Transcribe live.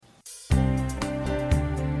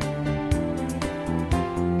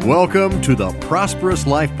Welcome to the Prosperous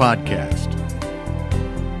Life Podcast.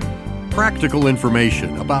 Practical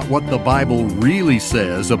information about what the Bible really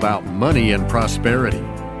says about money and prosperity.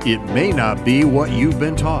 It may not be what you've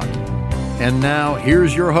been taught. And now,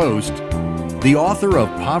 here's your host, the author of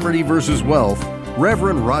Poverty versus Wealth,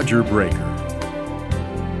 Reverend Roger Breaker.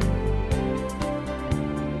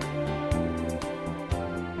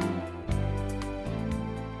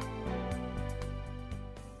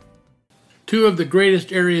 Two of the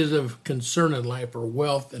greatest areas of concern in life are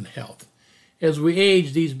wealth and health. As we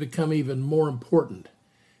age, these become even more important.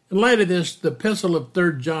 In light of this, the epistle of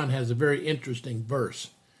 3 John has a very interesting verse.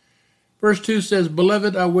 Verse 2 says,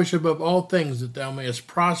 "Beloved, I wish above all things that thou mayest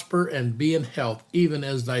prosper and be in health, even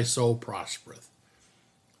as thy soul prospereth."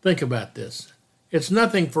 Think about this. It's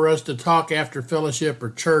nothing for us to talk after fellowship or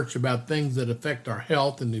church about things that affect our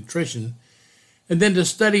health and nutrition, and then to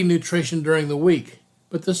study nutrition during the week.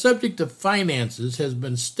 But the subject of finances has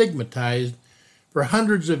been stigmatized for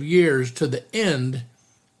hundreds of years to the end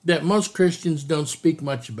that most Christians don't speak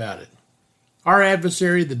much about it. Our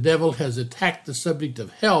adversary, the devil, has attacked the subject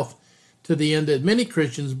of health to the end that many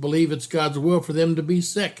Christians believe it's God's will for them to be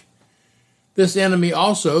sick. This enemy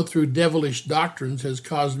also, through devilish doctrines, has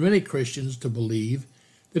caused many Christians to believe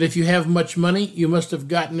that if you have much money, you must have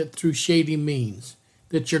gotten it through shady means,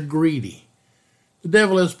 that you're greedy. The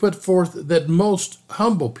devil has put forth that most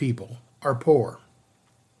humble people are poor.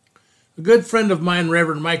 A good friend of mine,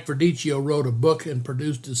 Reverend Mike Verdicchio, wrote a book and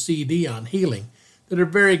produced a CD on healing that are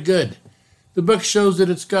very good. The book shows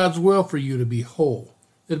that it's God's will for you to be whole,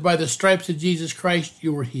 that by the stripes of Jesus Christ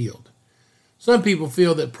you were healed. Some people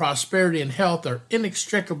feel that prosperity and health are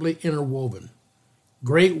inextricably interwoven.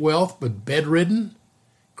 Great wealth but bedridden,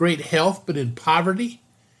 great health but in poverty.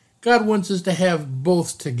 God wants us to have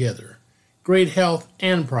both together. Great health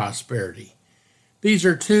and prosperity. These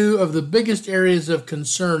are two of the biggest areas of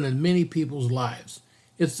concern in many people's lives.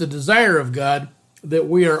 It's the desire of God that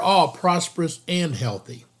we are all prosperous and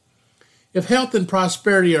healthy. If health and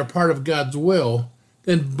prosperity are part of God's will,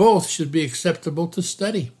 then both should be acceptable to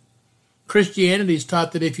study. Christianity is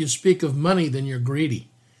taught that if you speak of money, then you're greedy.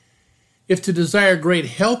 If to desire great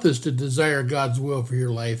health is to desire God's will for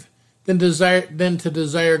your life, then to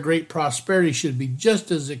desire great prosperity should be just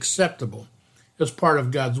as acceptable as part of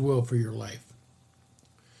God's will for your life.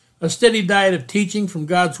 A steady diet of teaching from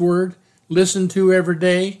God's Word, listened to every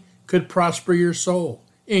day, could prosper your soul,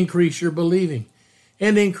 increase your believing,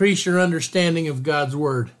 and increase your understanding of God's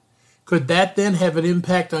Word. Could that then have an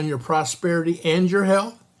impact on your prosperity and your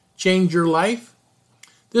health? Change your life?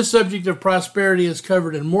 This subject of prosperity is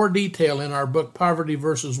covered in more detail in our book, Poverty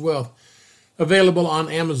versus Wealth, available on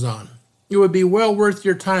Amazon. It would be well worth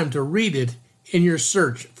your time to read it in your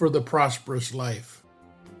search for the prosperous life.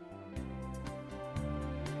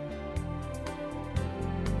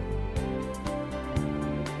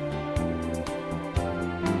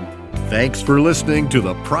 Thanks for listening to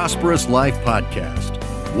the Prosperous Life Podcast.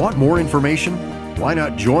 Want more information? Why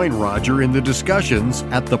not join Roger in the discussions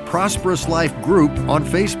at the Prosperous Life group on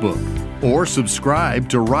Facebook, or subscribe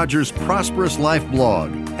to Roger's Prosperous Life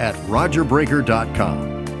blog at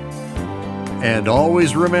rogerbreaker.com. And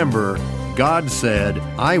always remember, God said,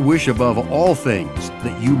 "I wish above all things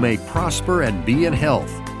that you may prosper and be in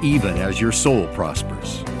health, even as your soul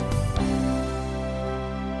prospers."